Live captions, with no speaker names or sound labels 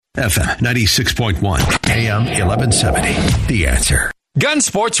FM 96.1, AM 1170. The Answer. Gun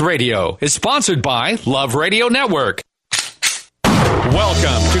Sports Radio is sponsored by Love Radio Network.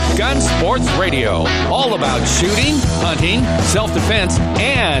 Welcome to Gun Sports Radio, all about shooting, hunting, self-defense,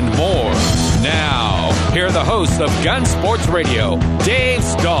 and more. Now, here are the hosts of Gun Sports Radio, Dave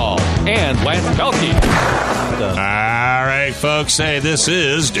Stahl and Lance Belkey. All right, folks. Hey, this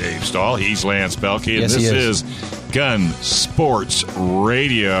is Dave Stahl. He's Lance Belkey, and Yes, this he is Gun Sports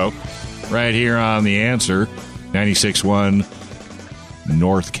Radio right here on The Answer, 96.1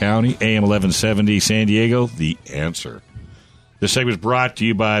 North County, AM 1170 San Diego, The Answer. This segment is brought to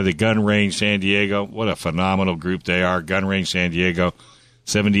you by the Gun Range San Diego. What a phenomenal group they are. Gun Range San Diego,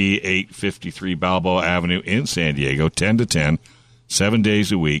 7853 Balboa Avenue in San Diego, 10 to 10, 7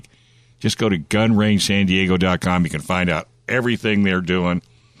 days a week. Just go to gunrangesandiego.com. You can find out everything they're doing,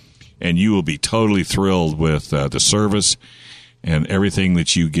 and you will be totally thrilled with the service and everything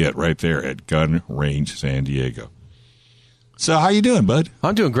that you get right there at Gun Range San Diego. So how you doing, bud?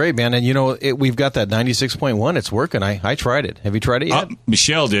 I'm doing great, man. And, we've got that 96.1. It's working. I tried it. Have you tried it yet?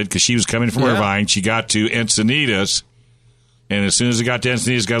 Michelle did, because she was coming from Irvine. She got to Encinitas, and as soon as it got to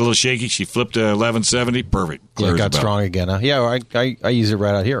Encinitas, got a little shaky. She flipped to 1170. Perfect. Yeah, it got strong again. I use it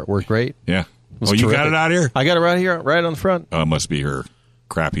right out here. It worked great. Yeah. Oh, you got it out here? I got it right here, right on the front. Oh, it must be her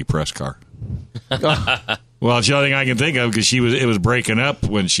crappy press car. Well, it's the only thing I can think of, because it was breaking up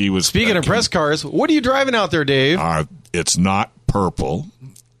when she was... Speaking of press cars, what are you driving out there, Dave? It's not purple,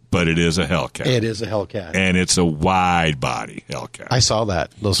 but it is a Hellcat. It is a Hellcat. And it's a wide-body Hellcat. I saw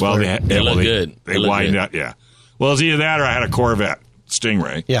that. They look good. They widened out, yeah. Well, it's either that or I had a Corvette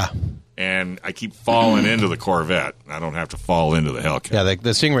Stingray. Yeah. And I keep falling into the Corvette. I don't have to fall into the Hellcat. Yeah,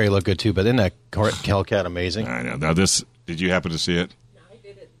 the Stingray looked good, too, but isn't that Hellcat amazing? I know. Now, did you happen to see it? No, I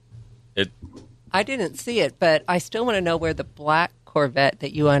didn't. I didn't see it, but I still want to know where the black Corvette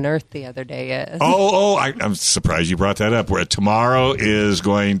that you unearthed the other day is. I'm surprised you brought that up. Where tomorrow is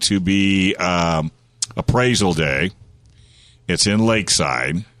going to be appraisal day. It's in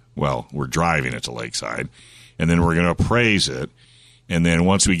Lakeside. Well, we're driving it to Lakeside, and then we're going to appraise it. And then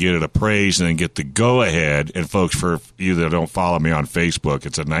once we get it appraised and then get the go-ahead, and folks, for you that don't follow me on Facebook,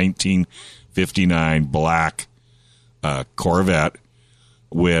 it's a 1959 black Corvette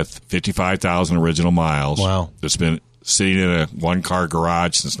with 55,000 original miles. Wow. That's been sitting in a one-car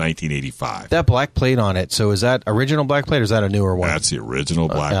garage since 1985. That black plate on it, so is that original black plate or is that a newer one? That's the original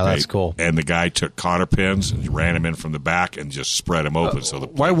black plate. That's cool. And the guy took cotter pins and ran them in from the back and just spread them open. So the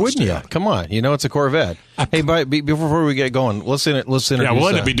why wouldn't you? Come on. It's a Corvette. Hey, before we get going, let's introduce... Yeah, we'll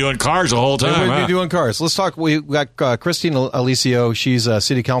end up be doing cars the whole time. We'll be doing cars. Let's talk. We got Christine Alicio. She's a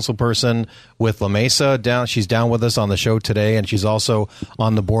city council person with La Mesa. She's down with us on the show today, and she's also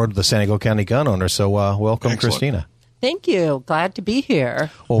on the board of the San Diego County Gun Owners. So welcome, Excellent. Christina. Thank you. Glad to be here.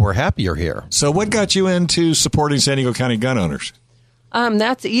 Well, we're happy you're here. So what got you into supporting San Diego County gun owners?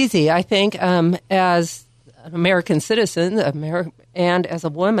 That's easy. I think as an American citizen and as a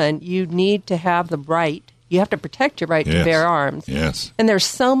woman, you need to have the right. You have to protect your right to bear arms. Yes. And there's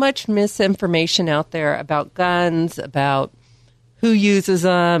so much misinformation out there about guns, about who uses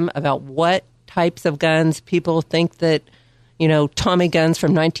them, about what types of guns. People think that Tommy guns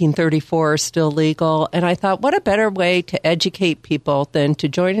from 1934 are still legal. And I thought, what a better way to educate people than to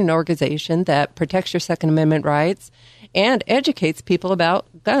join an organization that protects your Second Amendment rights and educates people about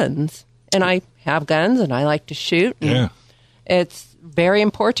guns. And I have guns and I like to shoot. Yeah. It's very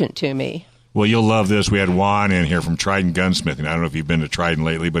important to me. Well, you'll love this. We had Juan in here from Trident Gunsmithing. I don't know if you've been to Trident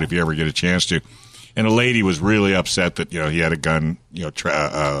lately, but if you ever get a chance to. And a lady was really upset that, he had a gun,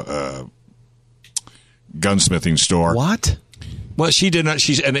 gunsmithing store. What? Well, she did not.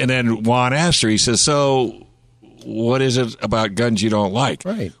 And then Juan asked her. He says, "So, what is it about guns you don't like?"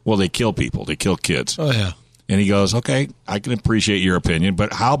 Right. Well, they kill people. They kill kids. Oh yeah. And he goes, "Okay, I can appreciate your opinion,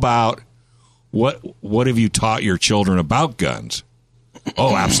 but how about what have you taught your children about guns?"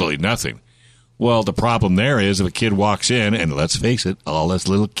 Oh, absolutely nothing. Well, the problem there is if a kid walks in, and let's face it, all us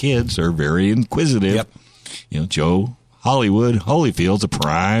little kids are very inquisitive. Yep. Joe Holyfield's a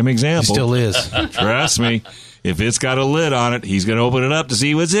prime example. He still is. Trust me. If it's got a lid on it, he's going to open it up to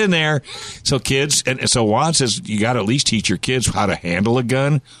see what's in there. So kids, and so Juan says you got to at least teach your kids how to handle a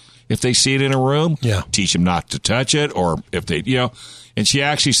gun if they see it in a room. Yeah. Teach them not to touch it, or if they, And she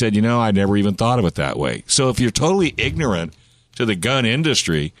actually said, I never even thought of it that way. So if you're totally ignorant to the gun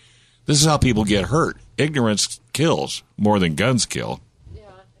industry, this is how people get hurt. Ignorance kills more than guns kill. Yeah,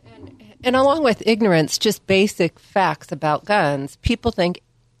 and along with ignorance, just basic facts about guns, people think.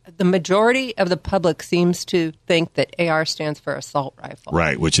 The majority of the public seems to think that AR stands for assault rifle.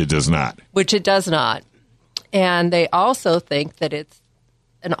 Right, which it does not. Which it does not. And they also think that it's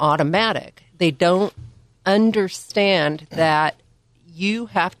an automatic. They don't understand that you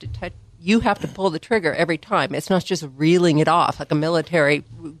have to pull the trigger every time. It's not just reeling it off like a military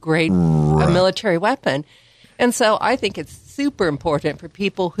grade, a military weapon. And so I think it's super important for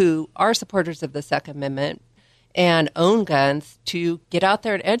people who are supporters of the Second Amendment and own guns to get out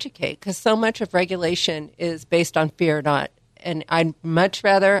there and educate, because so much of regulation is based on fear, and I'd much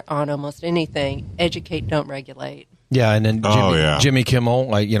rather, on almost anything, educate, don't regulate. Yeah, and then Jimmy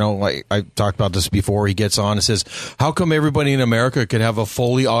Kimmel, I talked about this before. He gets on and says, "How come everybody in America could have a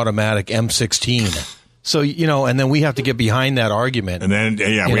fully automatic M16?" So and then we have to get behind that argument, and then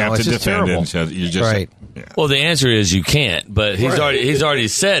we have to defend it. So you just right. Yeah. Well, the answer is you can't, but he's already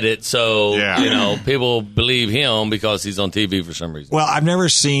said it, so people believe him because he's on TV for some reason. Well, I've never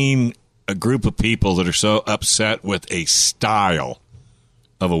seen a group of people that are so upset with a style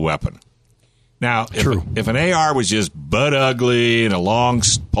of a weapon. Now, if an AR was just butt ugly and a long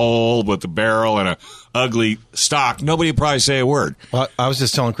pole with a barrel and a ugly stock, nobody would probably say a word. Well, I was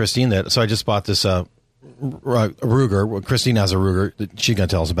just telling Christine that, so I just bought this Ruger. Well, Christine has a Ruger that she's going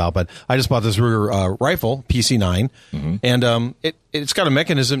to tell us about, but I just bought this Ruger rifle, PC9, and it's got a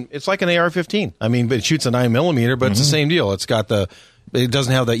mechanism. It's like an AR-15. I mean, but it shoots a 9mm, but it's the same deal. It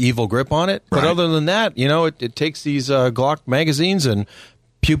doesn't have the evil grip on it. But other than that, it takes these Glock magazines and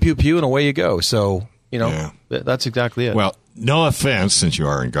pew, pew, pew, and away you go. So, that's exactly it. Well, no offense, since you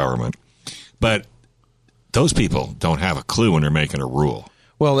are in government, but those people don't have a clue when they're making a rule.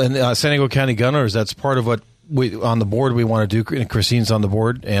 Well, in San Diego County Gun Owners, that's part of what on the board we want to do. And Christine's on the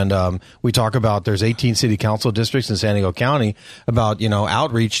board, and we talk about there's 18 city council districts in San Diego County about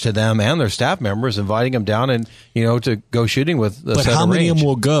outreach to them and their staff members, inviting them down and to go shooting with the. But how many of them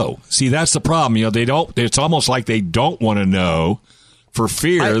will go? See, that's the problem. They don't. It's almost like they don't want to know for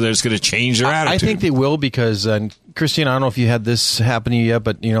fear that it's going to change their attitude. I think they will because, Christine, I don't know if you had this happen to you yet,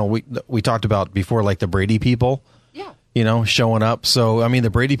 but we talked about before, like the Brady people. Showing up. So, I mean, the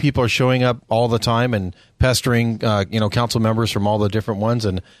Brady people are showing up all the time and pestering, council members from all the different ones.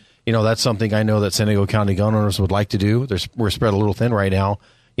 And, that's something I know that San Diego County Gun Owners would like to do. We're spread a little thin right now,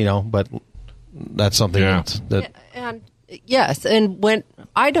 but that's something that. And yes. And when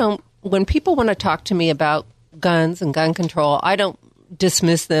people want to talk to me about guns and gun control, I don't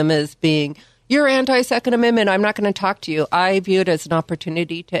dismiss them as being, you're anti-Second Amendment, I'm not going to talk to you. I view it as an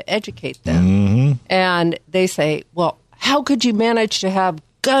opportunity to educate them. Mm-hmm. And they say, well, how could you manage to have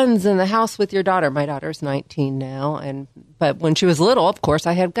guns in the house with your daughter? My daughter's 19 now, but when she was little, of course,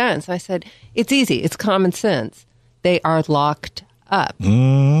 I had guns. I said, it's easy. It's common sense. They are locked up.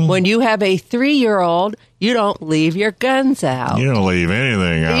 Mm. When you have a 3-year-old, you don't leave your guns out. You don't leave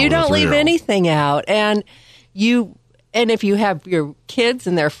anything out. You don't leave anything out. And if you have your kids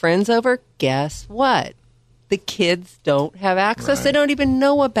and their friends over, guess what? The kids don't have access. Right. They don't even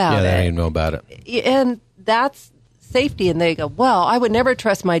know about it. Yeah, they don't even know about it. And that's safety. And they go, well, I would never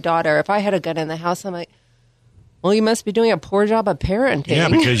trust my daughter if I had a gun in the house. I'm like, well, you must be doing a poor job of parenting. Yeah,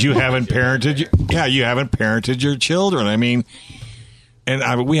 because you haven't parented. You haven't parented your children. I mean,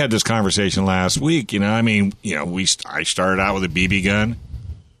 and we had this conversation last week. I started out with a BB gun.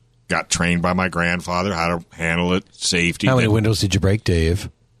 Got trained by my grandfather how to handle it, safety. How many windows did you break, Dave?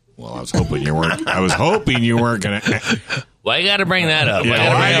 Well, I was hoping you weren't. going to. Why you got to bring that up?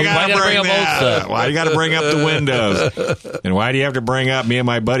 Why you got to bring up old stuff? Why you got to bring up the windows? And why do you have to bring up? Me and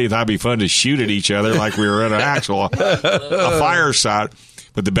my buddy thought it'd be fun to shoot at each other like we were at a fire shot.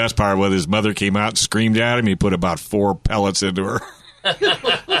 But the best part was his mother came out and screamed at him. He put about 4 pellets into her.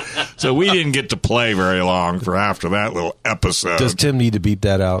 So we didn't get to play very long for after that little episode. Does Tim need to beep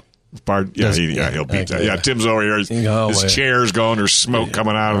that out? He'll beat that. Yeah, Tim's over here. His chair's going. There's smoke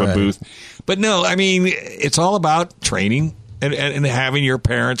coming out of the booth. But no, I mean, it's all about training and having your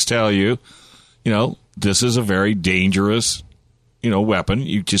parents tell you, this is a very dangerous, weapon.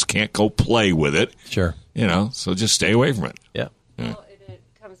 You just can't go play with it. Sure. So just stay away from it. Yeah. Well, it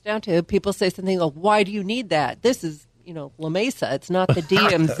comes down to people say something like, why do you need that? This is, La Mesa. It's not the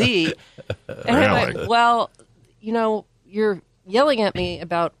DMZ. And really? I'm like, well, you're yelling at me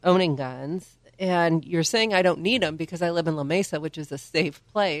about owning guns, and you're saying I don't need them because I live in La Mesa, which is a safe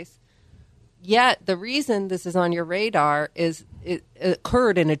place. Yet the reason this is on your radar is it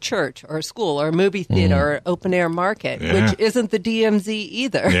occurred in a church or a school or a movie theater or an open-air market, which isn't the DMZ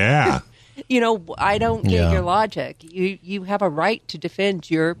either. Yeah. I don't get your logic. You have a right to defend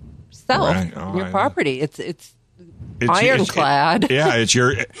yourself, your property. It's ironclad. It's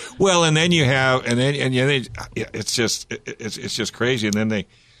your and then you have it's just crazy. And then they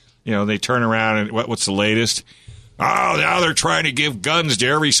they turn around and what's the latest? Oh, now they're trying to give guns to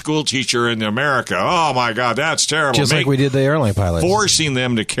every school teacher in America. Oh, my God, that's terrible. Just like we did the airline pilots. Forcing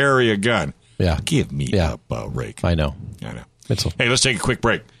them to carry a gun. Yeah. Give me a break. I know. Hey, let's take a quick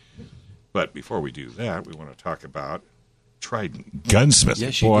break. But before we do that, we want to talk about Trident Gunsmithing.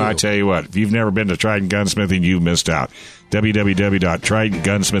 Yes, Boy, I tell you what, if you've never been to Trident Gunsmithing, you've missed out.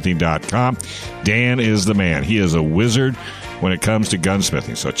 www.tridentgunsmithing.com. Dan is the man. He is a wizard when it comes to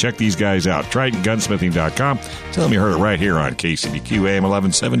gunsmithing. So check these guys out. TridentGunsmithing.com. Tell them you heard it right here on KCBQ AM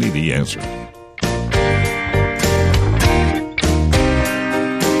 1170, The Answer.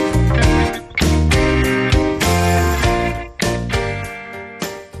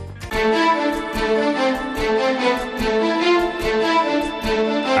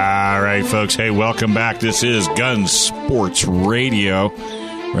 Folks, hey, welcome back. This is Gun Sports Radio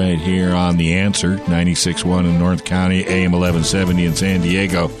right here on The Answer, 96.1 in North County, AM 1170 in San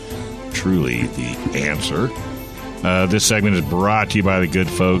Diego. Truly The Answer. This segment is brought to you by the good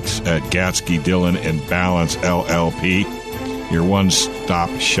folks at Gatsky, Dillon, and Balance LLP, your one-stop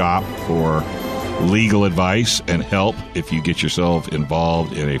shop for legal advice and help if you get yourself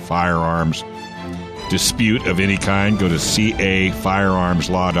involved in a firearms dispute of any kind. Go to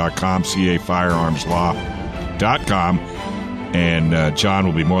cafirearmslaw.com, cafirearmslaw.com, and John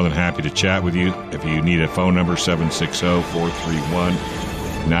will be more than happy to chat with you. If you need a phone number,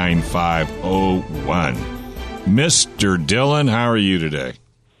 760-431-9501. Mr. Dillon, how are you today?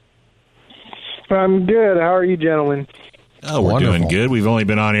 I'm good. How are you, gentlemen? Oh, we're doing good. We've only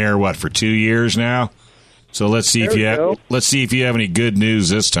been on air, for 2 years now? So let's see if you have any good news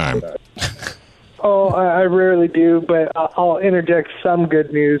this time. Oh, I rarely do, but I'll interject some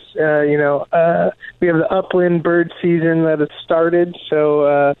good news. We have the upland bird season that has started,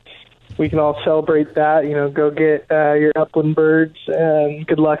 so we can all celebrate that. Go get your upland birds, and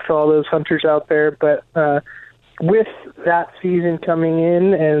good luck to all those hunters out there. But with that season coming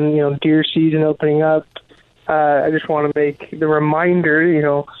in and, deer season opening up, I just want to make the reminder,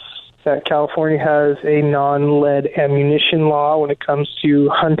 that California has a non-lead ammunition law when it comes to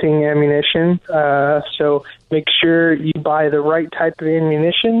hunting ammunition. So make sure you buy the right type of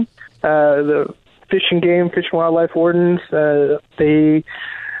ammunition. The Fish and Wildlife Wardens, they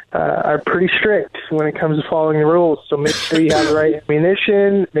are pretty strict when it comes to following the rules. So make sure you have the right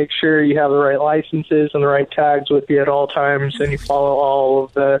ammunition, make sure you have the right licenses and the right tags with you at all times, and you follow all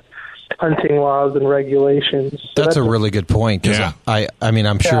of the hunting laws and regulations. So that's a really good point. Yeah.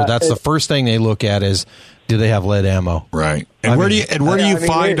 I'm sure that's the first thing they look at is, do they have lead ammo? Right. And where do you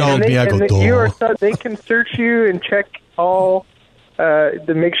find all the they can search you and check all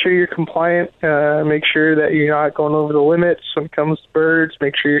to make sure you're compliant, make sure that you're not going over the limits when it comes to birds,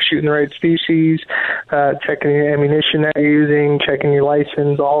 make sure you're shooting the right species, checking your ammunition that you're using, checking your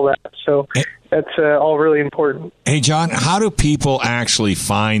license, all that. So that's all really important. Hey, John, how do people actually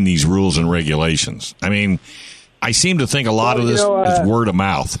find these rules and regulations? I mean, I seem to think a lot of this is word of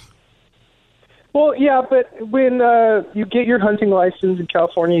mouth. Well, yeah, but when you get your hunting license in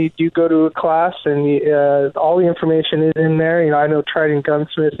California, you do go to a class, and all the information is in there. I know Trident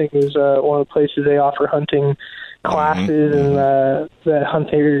Gunsmithing is one of the places they offer hunting classes and the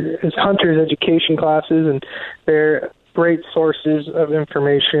hunters education classes, and they're great sources of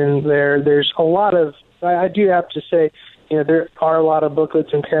information there. There's a lot of, I do have to say, there are a lot of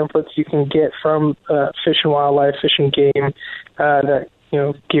booklets and pamphlets you can get from Fish and Wildlife, Fish and Game that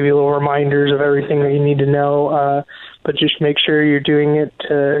give you little reminders of everything that you need to know. But just make sure you're doing it.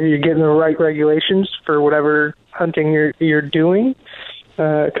 You're getting the right regulations for whatever hunting you're doing,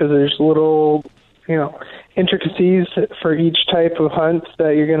 because there's little intricacies for each type of hunt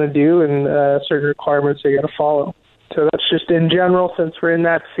that you're going to do, and certain requirements you got to follow. So that's just in general. Since we're in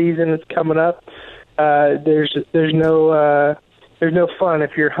that season, it's coming up. There's no fun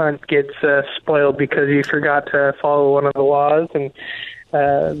if your hunt gets spoiled because you forgot to follow one of the laws, and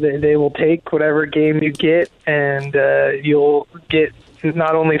they will take whatever game you get, and you'll get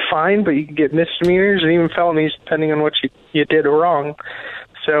not only fined, but you can get misdemeanors and even felonies depending on what you did wrong.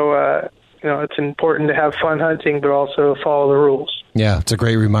 So it's important to have fun hunting, but also follow the rules. Yeah, it's a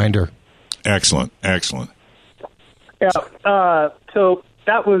great reminder. Excellent. Yeah. So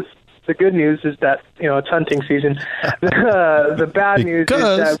that was the good news, is that it's hunting season. The bad news is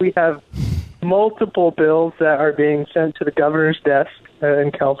that we have multiple bills that are being sent to the governor's desk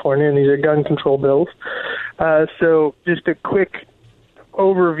in California, and these are gun control bills. So just a quick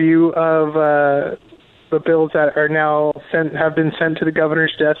overview of the bills that are now have been sent to the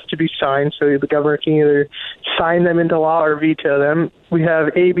governor's desk to be signed. So the governor can either sign them into law or veto them. We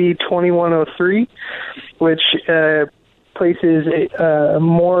have AB 2103, which places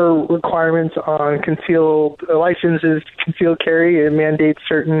more requirements on concealed licenses, concealed carry. It mandates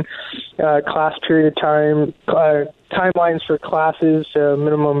certain class period of time, timelines for classes,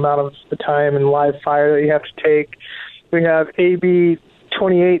 minimum amount of the time and live fire that you have to take. We have AB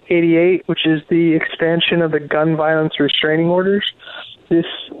 2888, which is the expansion of the gun violence restraining orders. This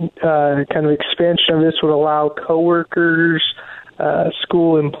kind of expansion of this would allow coworkers,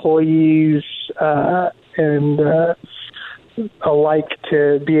 school employees, and alike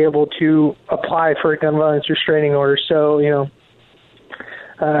to be able to apply for a gun violence restraining order. So,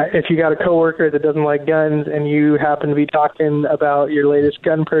 if you got a coworker that doesn't like guns and you happen to be talking about your latest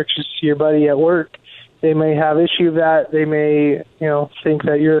gun purchase to your buddy at work, they may have issue with that. They may, think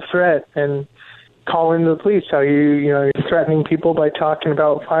that you're a threat and call into the police. How you're threatening people by talking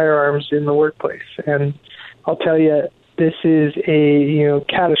about firearms in the workplace. And I'll tell you, this is a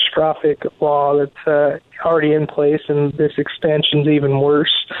catastrophic law that's already in place, and this expansion's even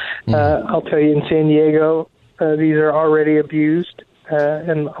worse. I'll tell you, in San Diego, these are already abused,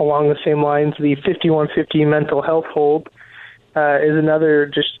 and along the same lines, the 5150 mental health hold is another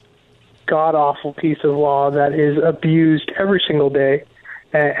just god-awful piece of law that is abused every single day,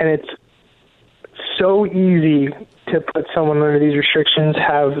 and it's so easy to put someone under these restrictions,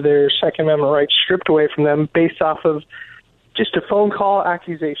 have their Second Amendment rights stripped away from them based off of just a phone call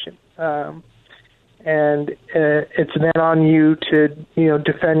accusation. And it's then on you to,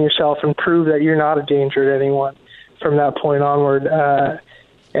 defend yourself and prove that you're not a danger to anyone from that point onward.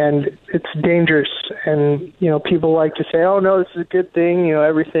 And it's dangerous. And, people like to say, oh, no, this is a good thing.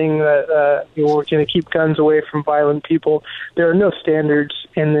 Everything that we're going to keep guns away from violent people. There are no standards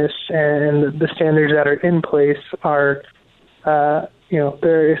in this, and the standards that are in place are,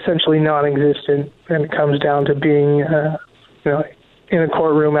 they're essentially non-existent, and it comes down to being, in a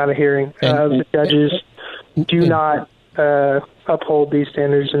courtroom at a hearing. The judges do not uphold these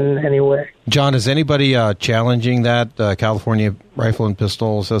standards in any way. John, is anybody challenging that, California Rifle and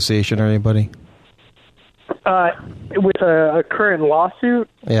Pistol Association or anybody? With a current lawsuit?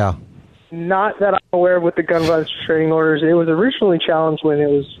 Yeah. Not that I'm aware of with the gun violence restraining orders. It was originally challenged when it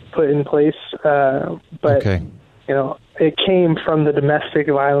was put in place, but, okay. It came from the domestic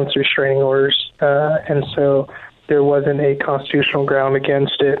violence restraining orders, and so there wasn't a constitutional ground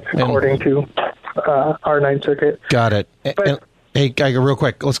against it, according to our Ninth Circuit. Got it. But, hey, Geiger, real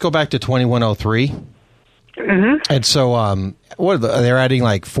quick, let's go back to 2103. Mm-hmm. And so, they're adding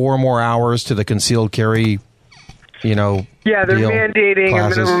like 4 more hours to the concealed carry, Yeah, they're mandating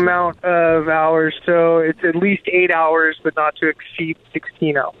classes. A minimum amount of hours, so it's at least 8 hours, but not to exceed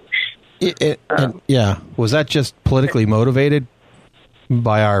 16 hours. Was that just politically motivated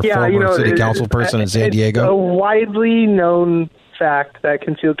by our former city council person in San Diego? It's a widely known fact that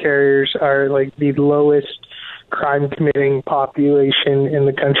concealed carriers are like the lowest crime-committing population in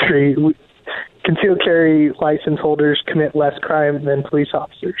the country. Concealed carry license holders commit less crime than police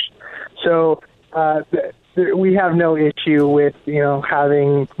officers. So we have no issue with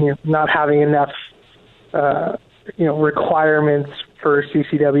having not having enough requirements for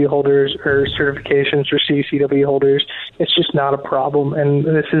CCW holders or certifications for CCW holders. It's just not a problem, and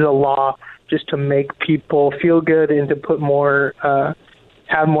this is a law just to make people feel good and to put more,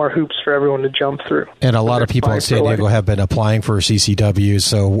 have more hoops for everyone to jump through. And a lot of people in San Diego have been applying for CCW.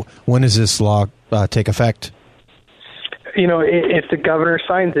 So when does this law take effect? If the governor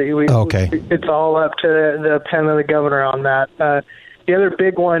signs it, it's all up to the pen of the governor on that. The other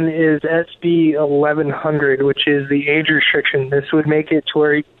big one is SB 1100, which is the age restriction. This would make it to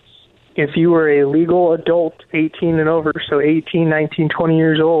where if you were a legal adult, 18 and over, so 18, 19, 20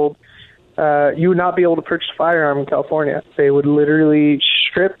 years old, you would not be able to purchase a firearm in California. They would literally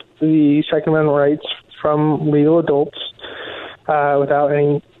strip the Second Amendment rights from legal adults without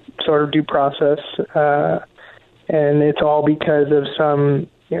any sort of due process. And it's all because of some,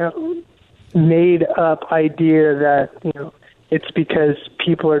 made-up idea that, it's because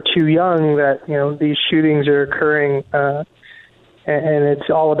people are too young that, these shootings are occurring, and it's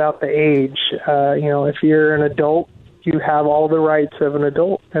all about the age. If you're an adult, you have all the rights of an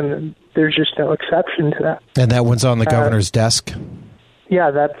adult, and there's just no exception to that. And that one's on the governor's desk?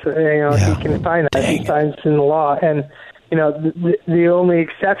 Yeah, that's, he can sign that. He signs in the law. And, the only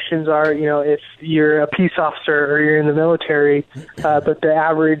exceptions are, if you're a peace officer or you're in the military, but the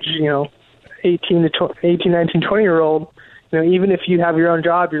average, 18, 19, 20-year-old, even if you have your own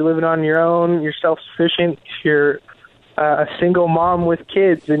job, you're living on your own, you're self-sufficient, if you're a single mom with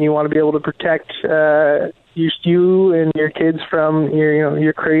kids and you want to be able to protect you and your kids from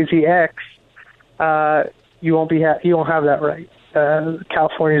your crazy ex, you won't have that right.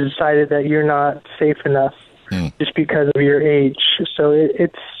 California decided that you're not safe enough just because of your age. So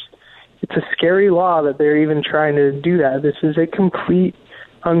it's a scary law that they're even trying to do that. This is a complete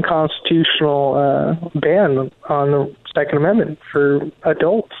unconstitutional ban on the Second Amendment for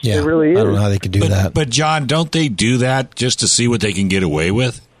adults. Yeah, it really is. I don't know how they could do that. But John, don't they do that just to see what they can get away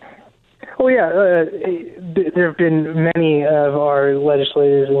with? Oh, yeah. There have been many of our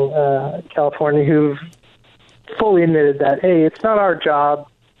legislators in California who've fully admitted that, hey, it's not our job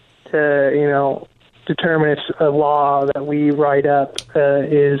to, determine if a law that we write up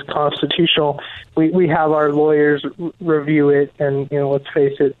is constitutional. We have our lawyers review it, and, let's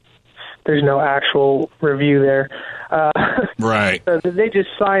face it, there's no actual review there. Right. So they just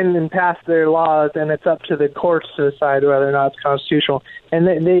sign and pass their laws, and it's up to the courts to decide whether or not it's constitutional. And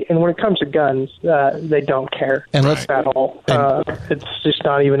and when it comes to guns, they don't care at all. It's just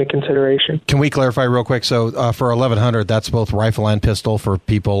not even a consideration. Can we clarify real quick? So for 1100, that's both rifle and pistol for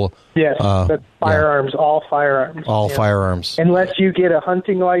people. Yes, that's firearms, all firearms. All firearms. Unless you get a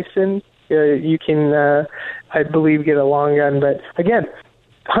hunting license, you can, I believe, get a long gun. But again,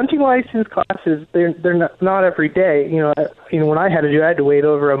 hunting license classes, they're not every day. When I had to wait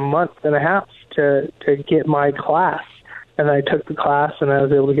over a month and a half to get my class. And I took the class, and I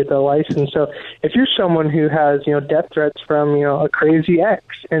was able to get the license. So if you're someone who has, death threats from, a crazy ex,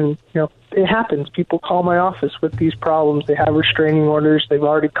 and, it happens. People call my office with these problems. They have restraining orders. They've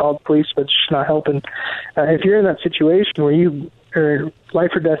already called police, but it's just not helping. If you're in that situation where you are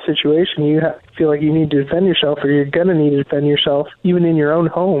life or death situation, you feel like you need to defend yourself, or you're going to need to defend yourself, even in your own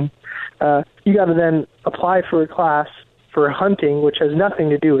home, you got to then apply for a class for hunting, which has nothing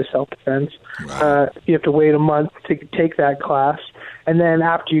to do with self-defense. You have to wait a month to take that class. And then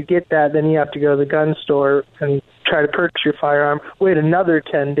after you get that, then you have to go to the gun store and try to purchase your firearm, wait another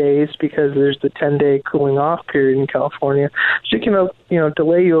 10 days because there's the 10-day cooling off period in California. So it can,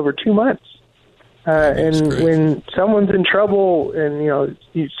 delay you over 2 months. And when someone's in trouble and,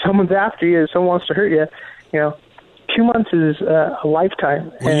 someone's after you, someone wants to hurt you, 2 months is a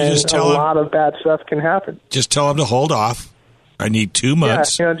lifetime, and a lot of bad stuff can happen. Just tell them to hold off. I need 2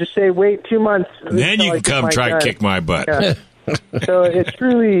 months. Yeah, just say, wait 2 months. And then you can come try and kick my butt. Yeah. So it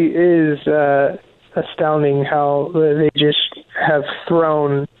truly is astounding how they just have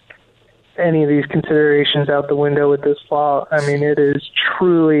thrown any of these considerations out the window with this law. I mean, it is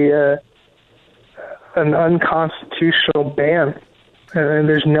truly an unconstitutional ban, and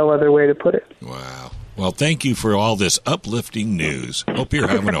there's no other way to put it. Wow. Well, thank you for all this uplifting news. Hope you're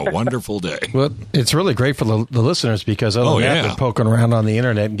having a wonderful day. Well, it's really great for the listeners because they're poking around on the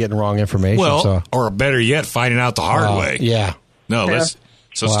internet and getting wrong information. Well, or better yet, finding out the hard way. Yeah. No, let's...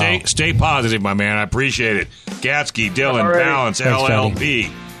 So stay positive, my man. I appreciate it. Gatsky, Dillon, Balance, thanks, LLP,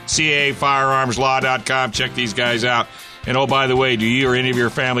 CAFirearmslaw.com. Check these guys out. And oh, by the way, do you or any of your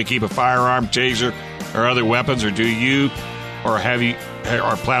family keep a firearm, taser, or other weapons, or do you or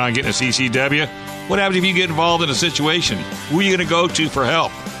plan on getting a CCW? What happens if you get involved in a situation? Who are you going to go to for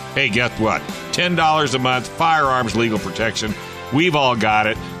help? Hey, guess what? $10 a month, firearms legal protection. We've all got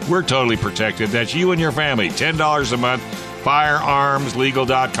it. We're totally protected. That's you and your family. $10 a month,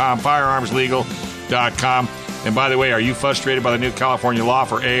 firearmslegal.com, firearmslegal.com. And by the way, are you frustrated by the new California law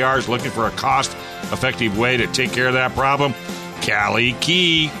for ARs, looking for a cost-effective way to take care of that problem? Cali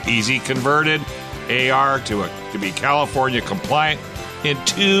Key, easy converted AR to be California compliant in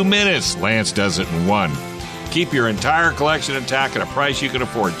 2 minutes. Lance does it in 1. Keep your entire collection intact at a price you can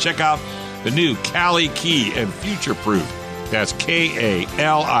afford. Check out the new Cali Key and Future Proof. That's KALIKEY,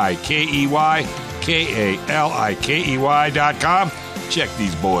 KALIKEY.com. Check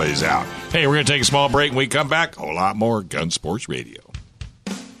these boys out. Hey, we're going to take a small break. When we come back, a lot more Gun Sports Radio.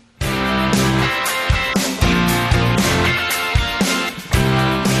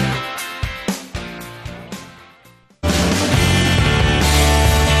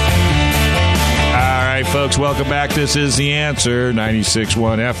 Folks, welcome back. This is The Answer,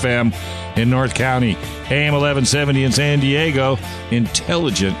 96.1 FM in North County, AM 1170 in San Diego,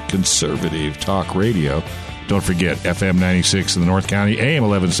 intelligent conservative talk radio. Don't forget, FM 96 in the North County, AM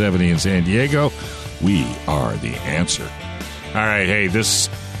 1170 in San Diego. We are The Answer. All right, hey,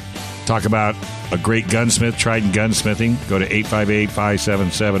 talk about a great gunsmith, Trident Gunsmithing. Go to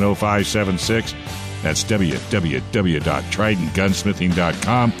 858-577-0576. That's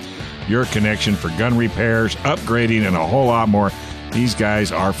www.tridentgunsmithing.com. Your connection for gun repairs, upgrading, and a whole lot more. These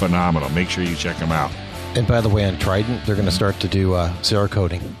guys are phenomenal. Make sure you check them out. And by the way, on Trident, they're going to start to do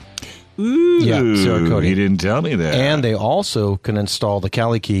Cerakoting. Ooh, yeah, Cerakoting. He didn't tell me that. And they also can install the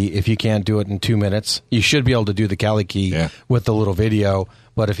Cali Key if you can't do it in 2 minutes. You should be able to do the Cali Key with the little video.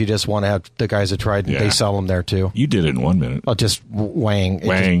 But if you just want to have the guys at Trident, they sell them there too. You did it in 1 minute. Oh, just wang. It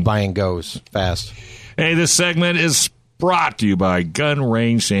just bang goes fast. Hey, this segment is brought to you by Gun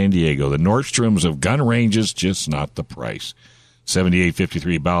Range San Diego, the Nordstroms of gun ranges, just not the price.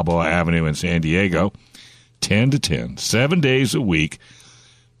 7853 Balboa Avenue in San Diego, 10 to 10, 7 days a week.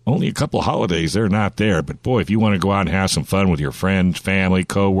 Only a couple holidays they're not there, but boy, if you want to go out and have some fun with your friends, family,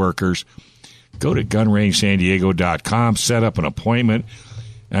 co-workers, go to gunrangesandiego.com, set up an appointment.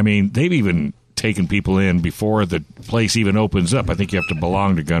 I mean, they've even taken people in before the place even opens up. I think you have to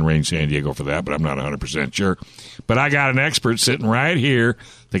belong to Gun Range San Diego for that, but I'm not 100% sure. But I got an expert sitting right here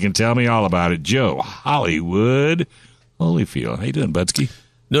that can tell me all about it. Joe Hollywood Holyfield. How you doing, Budsky?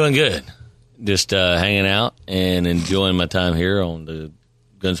 Doing good. Just hanging out and enjoying my time here on the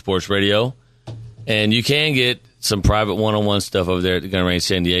Gun Sports Radio. And you can get some private one-on-one stuff over there at the Gun Range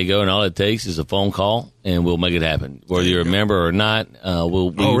San Diego, and all it takes is a phone call, and we'll make it happen. Whether you're a member or not,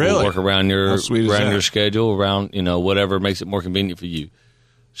 we'll work around your schedule, around whatever makes it more convenient for you.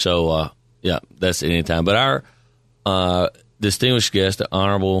 So, that's anytime. But our distinguished guest, the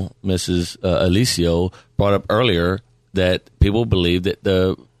Honorable Mrs. Alicio, brought up earlier that people believe that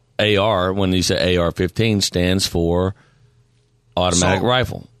the AR, when you say AR-15, stands for automatic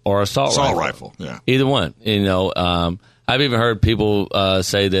rifle. Or assault rifle. Yeah. Either one. I've even heard people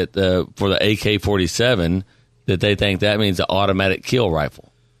say that for the AK-47, that they think that means an automatic kill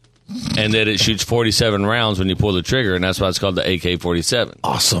rifle. And that it shoots 47 rounds when you pull the trigger, and that's why it's called the AK-47.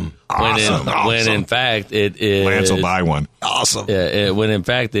 Awesome. When in fact it is... Lance will buy one. Awesome. When in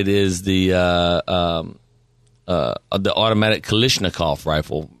fact it is the automatic Kalashnikov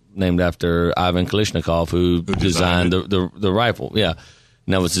rifle, named after Ivan Kalashnikov, who designed the rifle. Yeah.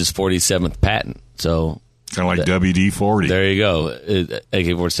 And that was his 47th patent. So kind of like WD-40. There you go,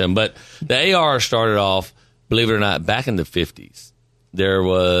 AK-47. But the AR started off, believe it or not, back in the 50s. There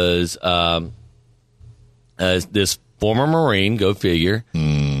was this former Marine, go figure,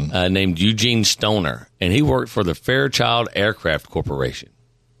 named Eugene Stoner, and he worked for the Fairchild Aircraft Corporation.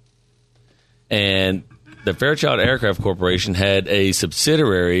 And the Fairchild Aircraft Corporation had a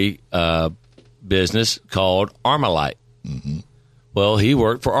subsidiary business called Armalite. Mm-hmm. Well, he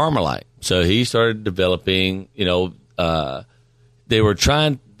worked for Armalite, so he started developing. They were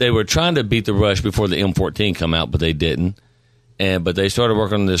trying to beat the rush before the M14 come out, but they didn't. But they started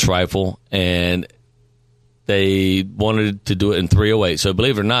working on this rifle, and they wanted to do it in 308. So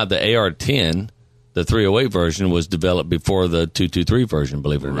believe it or not, the AR-10, the 308 version, was developed before the 223 version.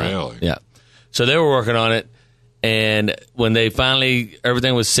 Believe it or not, really? Yeah. So they were working on it, and when they finally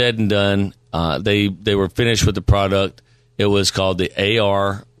everything was said and done, they were finished with the product. It was called the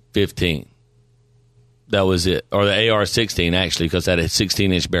AR-15. That was it. Or the AR-16, actually, because that had a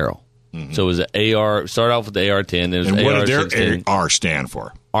 16-inch barrel. Mm-hmm. So it was the AR, started off with the AR-10. Then it was and what AR-16. did their AR stand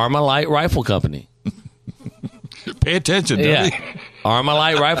for? Armalite Rifle Company. Pay attention, Debbie.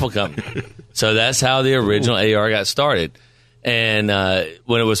 Armalite Rifle Company. So that's how the original AR got started. And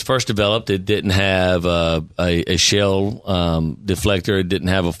when it was first developed, it didn't have a shell deflector. It didn't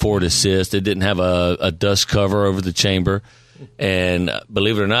have a forward assist. It didn't have a dust cover over the chamber. And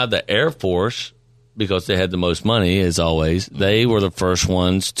believe it or not, the Air Force, because they had the most money, as always, they were the first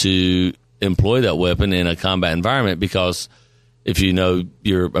ones to employ that weapon in a combat environment. Because if you know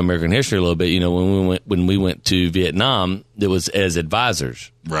your American history a little bit, when we went to Vietnam, it was as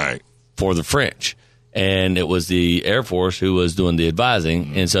advisors, right, for the French. And it was the Air Force who was doing the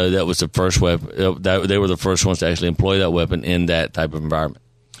advising, and so that was the first weapon. They were the first ones to actually employ that weapon in that type of environment.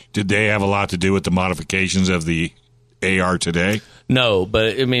 Did they have a lot to do with the modifications of the AR today? No,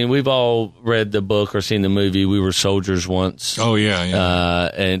 but I mean, we've all read the book or seen the movie. We Were Soldiers Once. Oh yeah.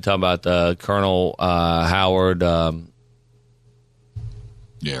 And talking about Colonel Howard.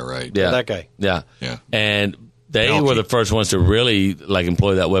 Yeah, right. Yeah, that guy. Yeah, yeah, and. They were the first ones to really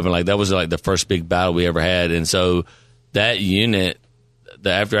employ that weapon. That was the first big battle we ever had. And so that unit,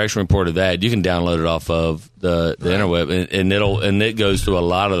 the after action report of that, you can download it off of the interweb, and it goes through a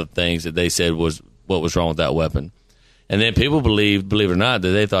lot of the things that they said was what was wrong with that weapon. And then people believe it or not, that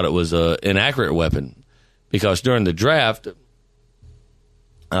they thought it was an inaccurate weapon, because during the draft,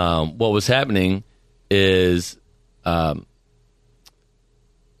 what was happening is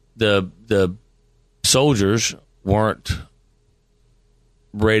the soldiers weren't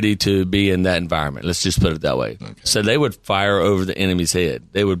ready to be in that environment. Let's just put it that way. Okay. So they would fire over the enemy's head.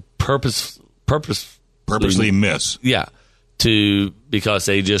 They would purposely miss. Yeah, because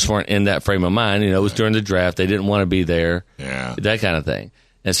they just weren't in that frame of mind. It was during the draft. They didn't want to be there. Yeah, that kind of thing.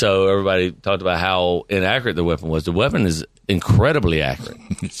 And so everybody talked about how inaccurate the weapon was. The weapon is incredibly accurate.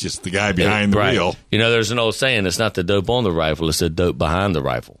 It's just the guy behind the wheel. There's an old saying: it's not the dope on the rifle; it's the dope behind the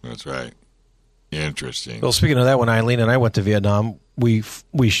rifle. That's right. Interesting. Well, speaking of that, when Eileen and I went to Vietnam, we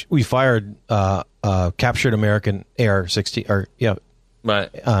fired captured American AR-16 or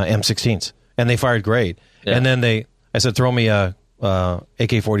Right. M16s, and they fired great. Yeah. And then I said, throw me a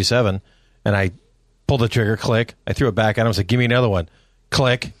AK-47, and I pulled the trigger. Click. I threw it back at him. I said, give me another one.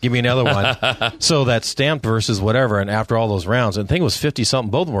 Click. Give me another one. So that stamped versus whatever. And after all those rounds, and the thing was 50-something.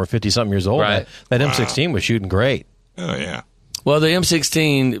 Both of them were 50-something years old. Right. That M16 was shooting great. Oh, yeah. Well, the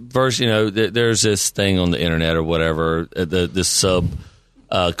M16 version, there's this thing on the internet or whatever, this sub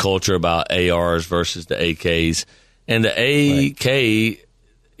culture about ARs versus the AKs, and the AK,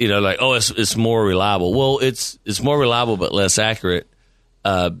 it's more reliable. Well, it's more reliable but less accurate,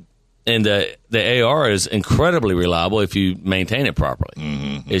 and the AR is incredibly reliable if you maintain it properly.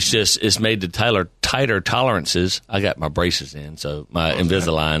 Mm-hmm. It's made to tighter tolerances. I got my braces in, so my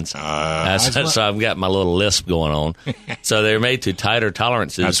Invisaligns. So I've got my little lisp going on. So they're made to tighter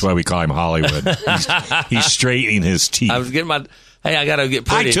tolerances. That's why we call him Hollywood. He's straightening his teeth. I was getting I got to get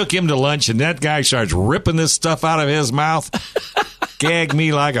pretty. I took him to lunch, and that guy starts ripping this stuff out of his mouth. Gagged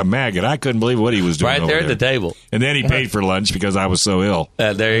me like a maggot. I couldn't believe what he was doing right there at the table. And then he paid for lunch because I was so ill.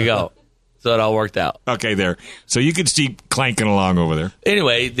 There you go. So it all worked out. Okay, there. So you can see clanking along over there.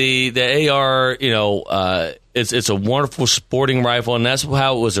 Anyway, the AR, it's a wonderful sporting rifle, and that's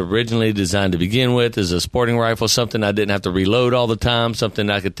how it was originally designed to begin with, as a sporting rifle, something I didn't have to reload all the time, something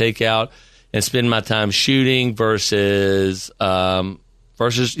I could take out and spend my time shooting versus loading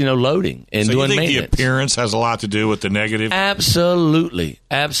and so doing you think maintenance. The appearance has a lot to do with the negative? Absolutely,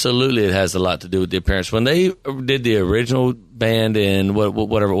 it has a lot to do with the appearance. When they did the original band in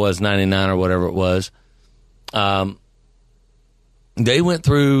whatever it was, 99 or whatever it was, they went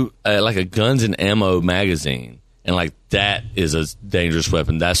through like a guns and ammo magazine, and like that is a dangerous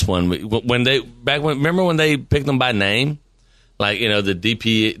weapon. That's remember when they picked them by name, like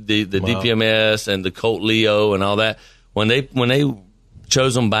the DPMS and the Colt Leo and all that. When they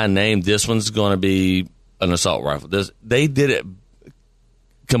chose them by name, this one's going to be an assault rifle. They did it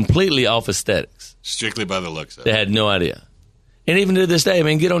completely off aesthetics. Strictly by the looks of it. They had no idea. And even to this day, I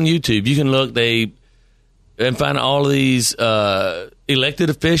mean, get on YouTube. You can look and find all of these elected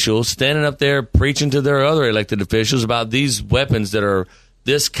officials standing up there preaching to their other elected officials about these weapons that are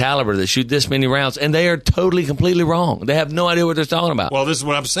this caliber, that shoot this many rounds, and they are totally, completely wrong. They have no idea what they're talking about. Well, this is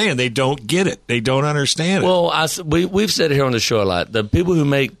what I'm saying. They don't get it. They don't understand it. Well, we've said it here on the show a lot. The people who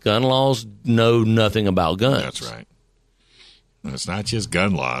make gun laws know nothing about guns. That's right. And it's not just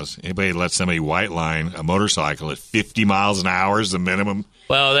gun laws. Anybody lets somebody white line a motorcycle at 50 miles an hour is the minimum.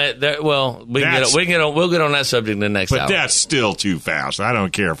 Well, we'll get on that subject in the next hour. But that's still too fast. I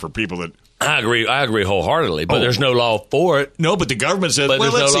don't care for people that. I agree wholeheartly, but there's no law for it. No, but the government says,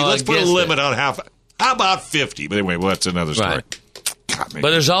 let's put a limit on how about 50? But anyway, that's another story. Right. But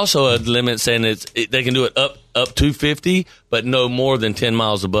there's also a limit saying they can do it up to 50, but no more than 10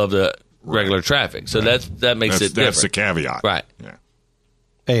 miles above the regular traffic. So that makes it different. That's the caveat. Right.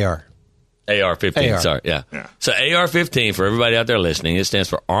 Yeah. AR-15, AR. sorry, yeah. So AR-15, for everybody out there listening, it stands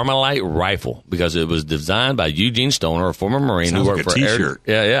for Armalite Rifle because it was designed by Eugene Stoner, a former Marine who worked for T-shirt.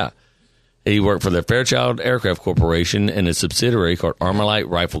 He worked for the Fairchild Aircraft Corporation and a subsidiary called Armalite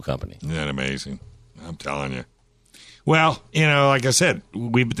Rifle Company. Isn't that amazing? I'm telling you. Well, like I said,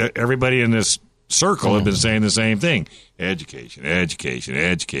 everybody in this circle have been saying the same thing. Education. And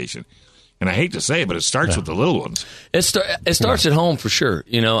I hate to say it, but it starts with the little ones. It starts at home for sure.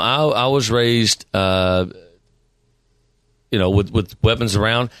 I was raised, with weapons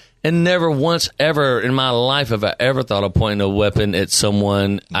around, and never once ever in my life have I ever thought of pointing a weapon at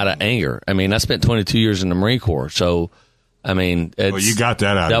someone out of anger. I mean, I spent 22 years in the Marine Corps, so I mean, you got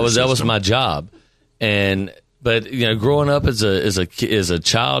that out. That was my job, but growing up as a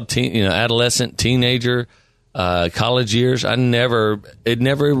child, adolescent, teenager. College years, it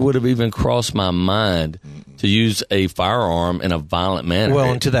never would have even crossed my mind to use a firearm in a violent manner.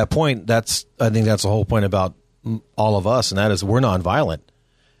 Well, and to that point, I think that's the whole point about all of us, and that is we're nonviolent.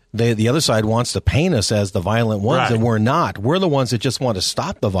 The other side wants to paint us as the violent ones, right. And we're not. We're the ones that just want to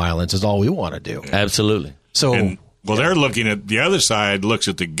stop the violence is all we want to do. Absolutely. So, they're looking at the other side looks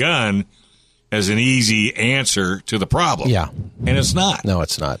at the gun as an easy answer to the problem. Yeah. And it's not. No,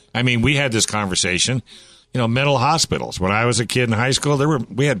 it's not. I mean, we had this conversation. Mental hospitals. When I was a kid in high school,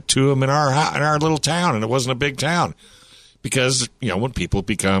 we had two of them in our little town, and it wasn't a big town because when people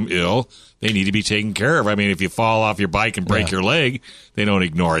become ill, they need to be taken care of. I mean, if you fall off your bike and break your leg, they don't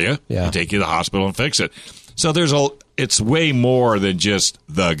ignore you. Yeah. They take you to the hospital and fix it. So it's way more than just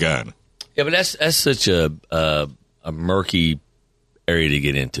the gun. Yeah, but that's such a murky area to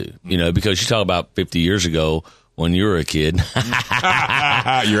get into, because you talk about 50 years ago when you were a kid.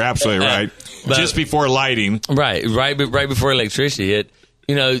 You're absolutely right. But- Just before lighting. right before electricity hit,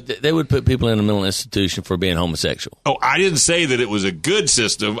 they would put people in a mental institution for being homosexual. Oh, I didn't say that it was a good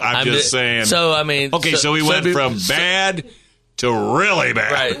system. I'm just saying. So, I mean... Okay, so we went from bad to really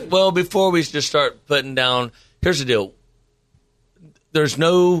bad. Right. Well, before we just start putting down... Here's the deal. There's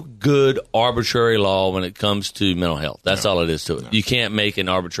no good arbitrary law when it comes to mental health. That's all it is to it. No. You can't make an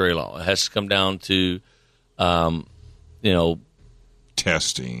arbitrary law. It has to come down to,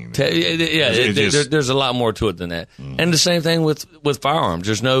 testing. There's a lot more to it than that. And the same thing with firearms.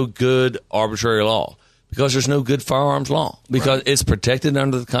 There's no good arbitrary law because there's no good firearms law because it's protected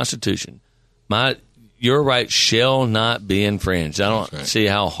under the Constitution. Your right shall not be infringed. I don't see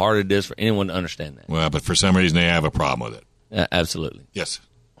how hard it is for anyone to understand that. Well, but for some reason they have a problem with it. Absolutely. Yes.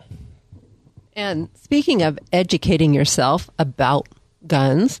 And speaking of educating yourself about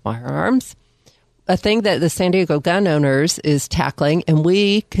guns, firearms, a thing that the San Diego Gun Owners is tackling, and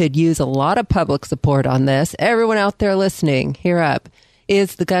we could use a lot of public support on this. Everyone out there listening, hear up,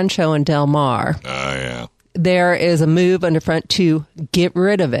 is the gun show in Del Mar. Oh, yeah. There is a move underfront to get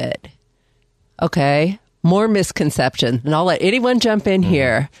rid of it. Okay. More misconception. And I'll let anyone jump in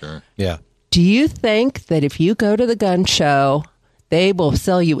here. Sure. Yeah. Do you think that if you go to the gun show, they will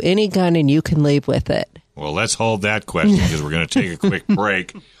sell you any gun and you can leave with it? Well, let's hold that question because we're going to take a quick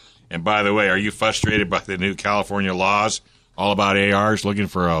break. And by the way, are you frustrated by the new California laws all about ARs, looking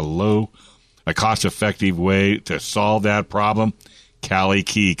for a cost-effective way to solve that problem? Cali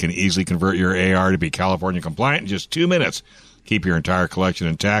Key can easily convert your AR to be California compliant in just 2 minutes. Keep your entire collection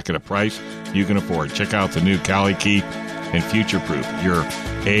intact at a price you can afford. Check out the new Cali Key and future-proof your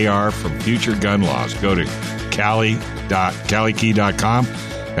AR from future gun laws. Go to calikey.com.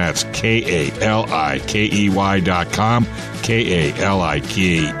 That's KALIKEY.com.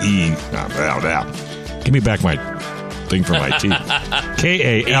 KALIKE. Give me back my thing for my teeth.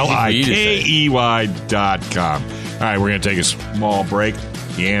 KALIKEY.com. All right, we're going to take a small break.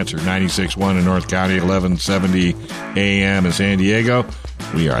 The Answer, 96.1 in North County, 1170 AM in San Diego.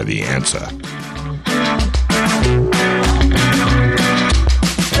 We are The Answer.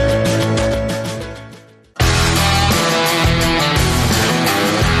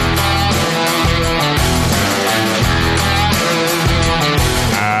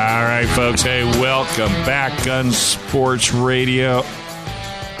 Folks, hey, welcome back. Gun Sports Radio,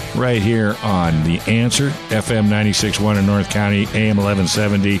 right here on The Answer, FM 96.1 in North County, AM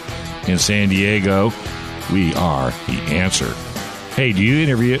 1170 in San Diego. We are The Answer. Hey, do you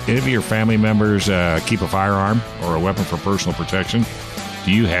any of your family members keep a firearm or a weapon for personal protection?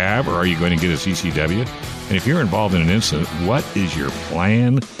 Do you have, or are you going to get a CCW? And if you're involved in an incident, what is your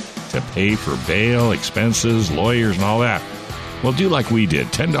plan to pay for bail, expenses, lawyers, and all that? Well, do like we did.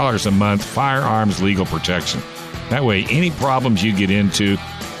 $10 a month, firearms legal protection. That way, any problems you get into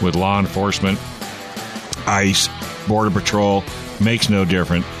with law enforcement, ICE, Border Patrol, makes no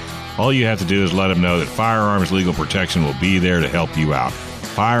difference. All you have to do is let them know that Firearms Legal Protection will be there to help you out.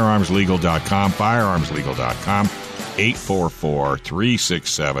 Firearmslegal.com, firearmslegal.com,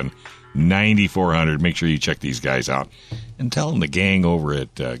 844-367-9400. Make sure you check these guys out. And tell them the gang over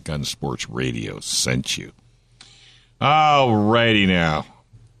at Gun Sports Radio sent you. All righty now.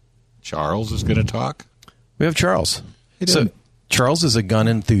 Charles is going to talk. We have Charles. So Charles is a gun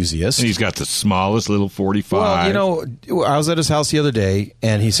enthusiast. And he's got the smallest little 45. Well, I was at his house the other day,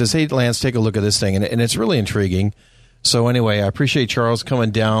 and he says, hey, Lance, take a look at this thing. And it's really intriguing. So anyway, I appreciate Charles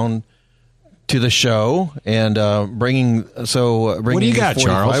coming down to the show and bringing what do you got,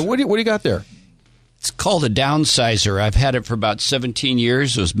 Charles? What do you got there? It's called a downsizer. I've had it for about 17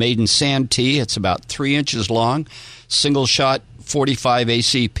 years. It was made in Santee. It's about 3 inches long, single shot, 45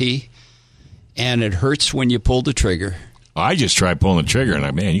 ACP, and it hurts when you pull the trigger. I just tried pulling the trigger,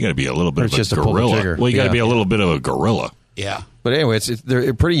 and man, you got to be a little bit of a gorilla. Well, you got to be a little bit of a gorilla. Yeah. But anyway,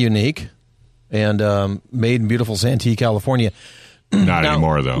 they're pretty unique and made in beautiful Santee, California. Not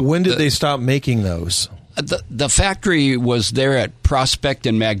anymore, though. When did they stop making those? The factory was there at Prospect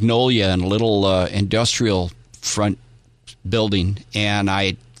and Magnolia in a little industrial front building, and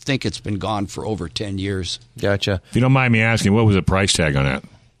I think it's been gone for over 10 years. Gotcha. If you don't mind me asking, what was the price tag on that?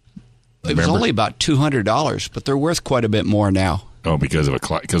 It was only about $200, but they're worth quite a bit more now. Oh, because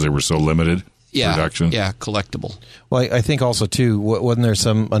they were so limited production? Yeah, collectible. Well, I think also, too, wasn't there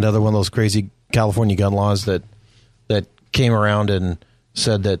another one of those crazy California gun laws that came around and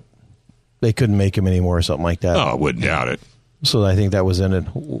said that they couldn't make them anymore or something like that? Oh, I wouldn't doubt it. So I think that was in it.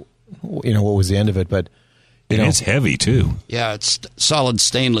 What was the end of it? But it's heavy, too. Yeah, it's solid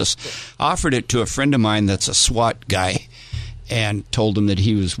stainless. I offered it to a friend of mine that's a SWAT guy, and told him that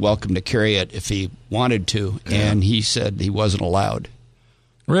he was welcome to carry it if he wanted to, and he said he wasn't allowed.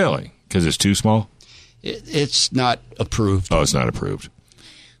 Really? Because it's too small? It's not approved. Oh, it's not approved.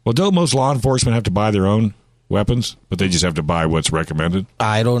 Well, don't most law enforcement have to buy their own weapons, but they just have to buy what's recommended?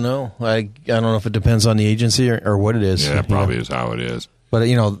 I don't know. I don't know if it depends on the agency or what it is. Yeah, probably is how it is. But,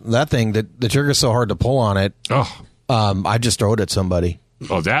 that thing, the trigger's so hard to pull on it, I just throw it at somebody.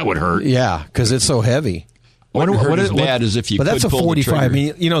 Oh, that would hurt. Yeah, because it's so heavy. What as bad as if you But could that's a pull the 45. I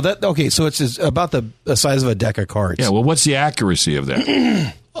trigger. mean, okay, so it's about the size of a deck of cards. Yeah, well, what's the accuracy of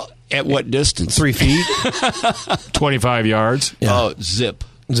that? At what distance? 3 feet. 25 yards? Yeah. Oh, zip.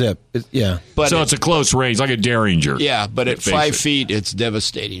 Yeah. But So it's a close range, like a Derringer. yeah, but at Face 5 it. feet, it's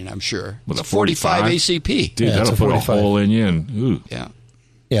devastating, I'm sure. With It's a 45 ACP. Dude, Yeah, it's that'll a put 45. a hole in you. And, ooh. Yeah.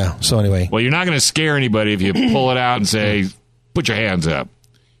 Yeah. So anyway. Well, you're not going to scare anybody if you pull it out and say, put your hands up.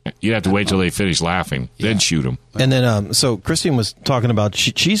 You'd have to wait till they finish laughing, then shoot them. And then, so Christine was talking about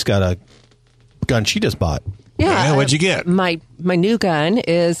she's got a gun she just bought. Yeah. What'd you get? My new gun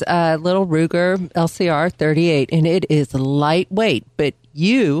is a little Ruger LCR 38, and it is lightweight. But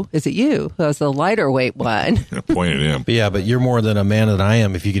you who has the lighter weight one. Point at him. But yeah, but you're more than a man than I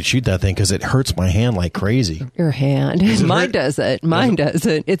am if you could shoot that thing because it hurts my hand like crazy. Your hand. Mine doesn't. Mine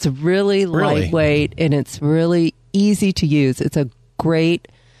doesn't. It's really lightweight, and it's really easy to use. It's a great,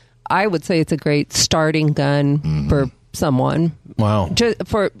 I would say it's a great starting gun for someone. Wow. Just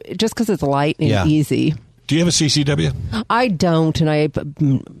because it's light and easy. Do you have a CCW? I don't, and I've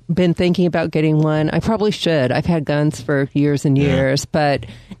been thinking about getting one. I probably should. I've had guns for years and years, but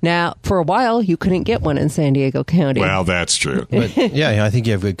now, for a while, you couldn't get one in San Diego County. Well, that's true. But yeah, I think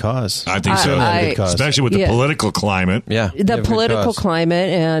you have good cause. I think so. I- Especially with the political climate. Yeah. you the have good political cause. climate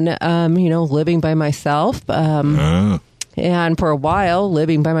and, living by myself. And for a while,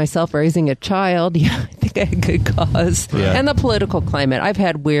 living by myself, raising a child, I think I had good cause. Yeah. And the political climate. I've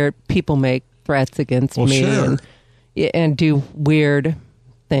had weird people make threats against Well, me sure. and do weird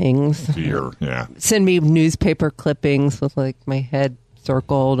things. Yeah. Send me newspaper clippings with like my head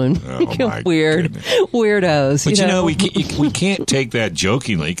circled and Oh, my weird goodness. weirdos. But we can't take that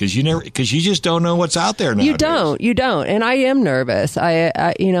jokingly because you just don't know what's out there nowadays. You don't, and I am nervous.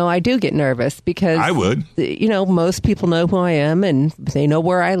 I do get nervous because I would. Most people know who I am and they know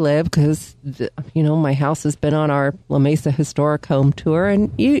where I live because my house has been on our La Mesa Historic Home Tour,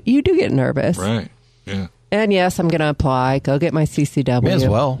 and you do get nervous, Right. Yeah. And yes, I'm going to apply. Go get my CCW. May as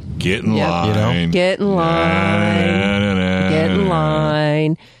well. Get in Yeah. line. Get in line. Get in line.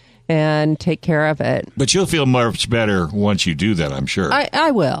 line and take care of it. But you'll feel much better once you do that, I'm sure.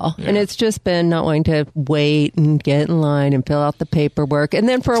 I will. Yeah. And it's just been not wanting to wait and get in line and fill out the paperwork. And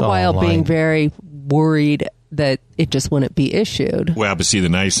then for It's a all while online. being very worried that it just wouldn't be issued. Well, but see, the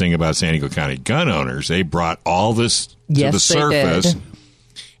nice thing about San Diego County gun owners, they brought all this to Yes, the they surface did.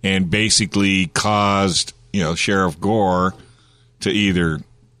 and basically caused, Sheriff Gore to either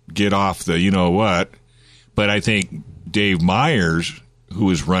get off the you-know-what, but I think Dave Myers, who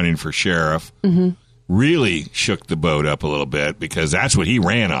was running for sheriff, really shook the boat up a little bit because that's what he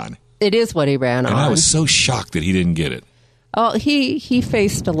ran on. It is what he ran And on. I was so shocked that he didn't get it. Oh, he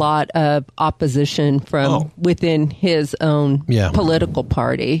faced a lot of opposition from within his own political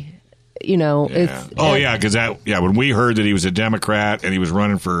party. Because when we heard that he was a Democrat and he was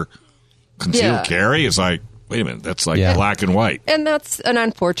running for concealed carry, it's like, wait a minute, that's like black and white. And that's an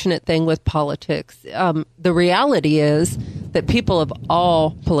unfortunate thing with politics. The reality is that people of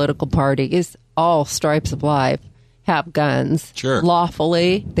all political parties, all stripes of life, have guns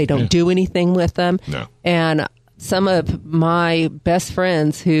lawfully. They don't do anything with them. No. And some of my best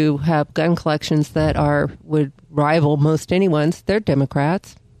friends who have gun collections that would rival most anyone's, they're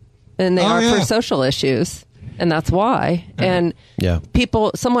Democrats. And they are for social issues. And that's why. And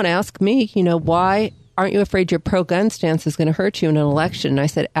someone asked me, why aren't you afraid your pro-gun stance is going to hurt you in an election? And I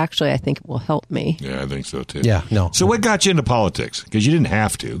said, actually, I think it will help me. Yeah, I think so, too. Yeah, no. So what got you into politics? Because you didn't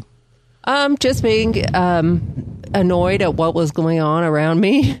have to. Just being annoyed at what was going on around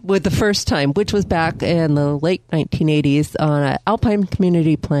me with the first time, which was back in the late 1980s on an Alpine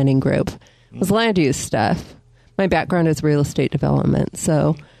Community Planning Group. It was land use stuff. My background is real estate development,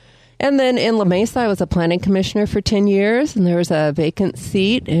 so... And then in La Mesa, I was a planning commissioner for 10 years, and there was a vacant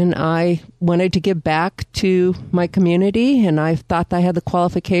seat, and I wanted to give back to my community, and I thought I had the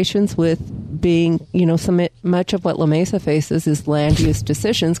qualifications with being, so much of what La Mesa faces is land use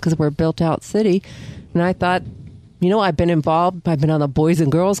decisions because we're a built-out city. And I thought, I've been involved. I've been on the Boys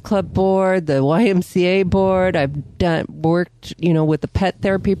and Girls Club board, the YMCA board. I've worked, with the pet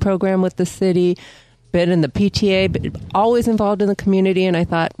therapy program with the city. been in the PTA, but always involved in the community. And I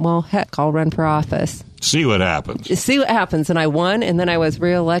thought, well, heck, I'll run for office. See what happens. See what happens. And I won, and then I was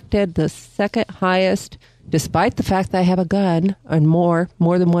reelected, the second highest, despite the fact that I have a gun, and more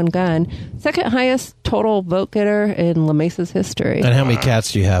than one gun, second highest total vote getter in La Mesa's history. And how many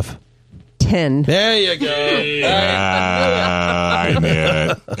cats do you have? 10. There you go. I knew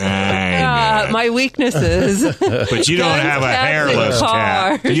it. My weaknesses. But you don't have a hairless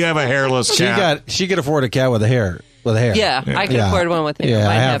cat. Do you have a hairless cat? She could afford a cat with a hair. Yeah, I can afford one with hair. Yeah,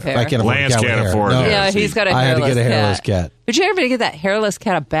 I have hair. I can't afford Lance a cat can't with afford hair. it. Yeah, he's got a hairless cat. I had to get a hairless cat. But you ever get that hairless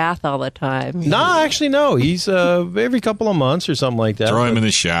cat a bath all the time? No, actually, no. He's every couple of months or something like that. Throw him in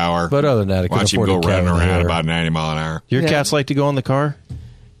the shower. But other than that, I can watch him afford go a cat running with a around hair. about 90 mile an hour. Your cats like to go in the car?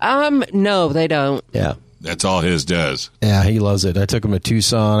 No, they don't. Yeah. That's all his does. Yeah, he loves it. I took him to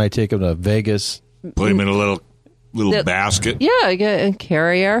Tucson. I take him to Vegas. Put him in a little basket. Yeah, I get a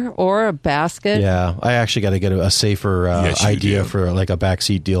carrier or a basket. Yeah, I actually got to get a safer idea for like a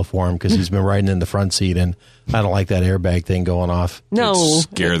backseat deal for him because he's been riding in the front seat, and I don't like that airbag thing going off. No. It'd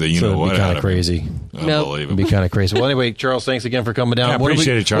scare the So you-know-what it'd be kind out of of him. crazy. Unbelievable. It'd be kind of crazy. Well, anyway, Charles, thanks again for coming down. Yeah,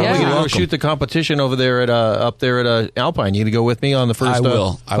 appreciate it, Charles. We're going to Welcome. shoot the competition over there at up there at Alpine. You going to go with me on the first? I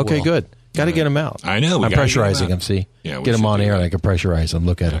will. Okay, good. Got to get him out. I know. I'm pressurizing him. See, Yeah, we get him should on do air, that. and I can pressurize him.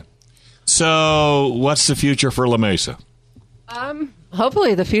 Look at it. So, what's the future for La Mesa?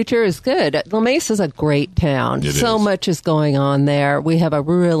 Hopefully the future is good. La Mesa is a great town. It so is. much is going on there. We have a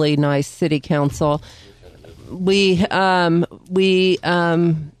really nice city council. The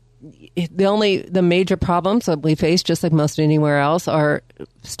major problems that we face, just like most anywhere else, are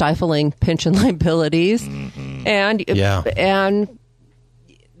stifling pension liabilities, and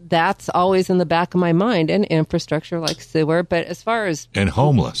that's always in the back of my mind, and infrastructure like sewer. But as far as And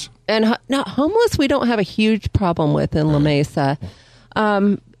homeless. homeless, we don't have a huge problem with in La Mesa.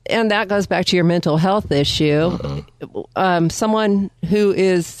 And that goes back to your mental health issue. Someone who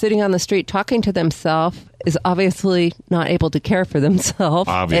is sitting on the street talking to themselves is obviously not able to care for themselves.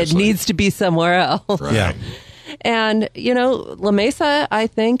 It Obviously. needs to be somewhere else. Right. Yeah. And, La Mesa, I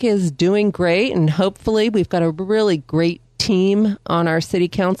think, is doing great. And hopefully we've got a really great team on our city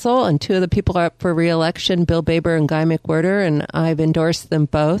council. And two of the people are up for re-election, Bill Baber and Guy McWhirter. And I've endorsed them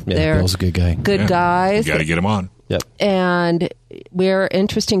both. Yeah, They're Bill's a good guy. good Yeah. guys. You got to get him on. Yep. And we're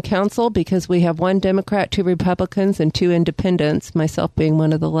interesting council because we have one Democrat, two Republicans, and two independents, myself being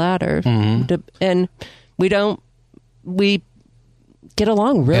one of the latter. And we get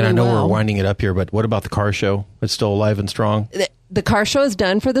along really well. And I know we're winding it up here, but what about the car show? It's still alive and strong? The car show is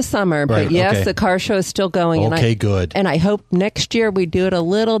done for the summer, Right, but yes, okay. the car show is still going. Okay, good. And I hope next year we do it a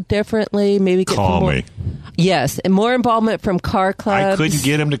little differently. Maybe get Call some more, me. Yes, and more involvement from car clubs. I couldn't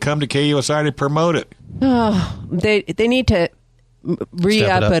get him to come to KUSI to promote it. They need to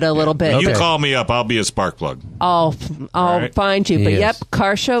re-up up. it a little bit. You Okay. call me up. I'll be a spark plug. I'll right. find you. But Yes. yep,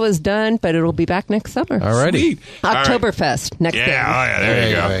 car show is done, but it'll be back next summer. Alrighty. Sweet. All right. Oktoberfest next Yeah, thing. oh yeah, there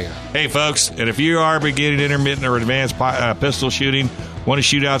you go. There you go. Hey, folks, and if you are beginning intermittent or advanced pistol shooting, want to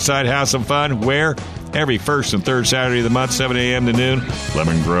shoot outside, have some fun, where? Every first and third Saturday of the month, 7 a.m. to noon,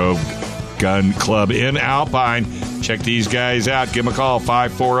 Lemon Grove Gun Club in Alpine. Check these guys out. Give them a call,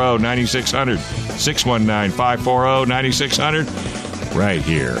 540-9600, 619-540-9600, right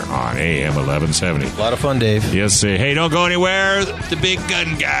here on AM 1170. A lot of fun, Dave. Yes, sir. Hey, don't go anywhere. The Big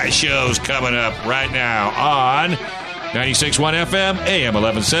Gun Guy show's coming up right now on 96.1 FM, AM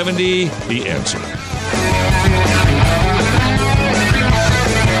 1170, The Answer.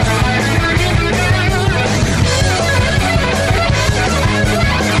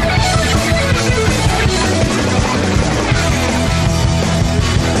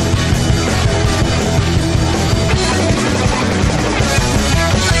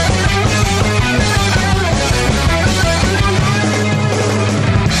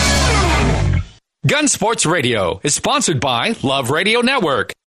 Gun Sports Radio is sponsored by Love Radio Network.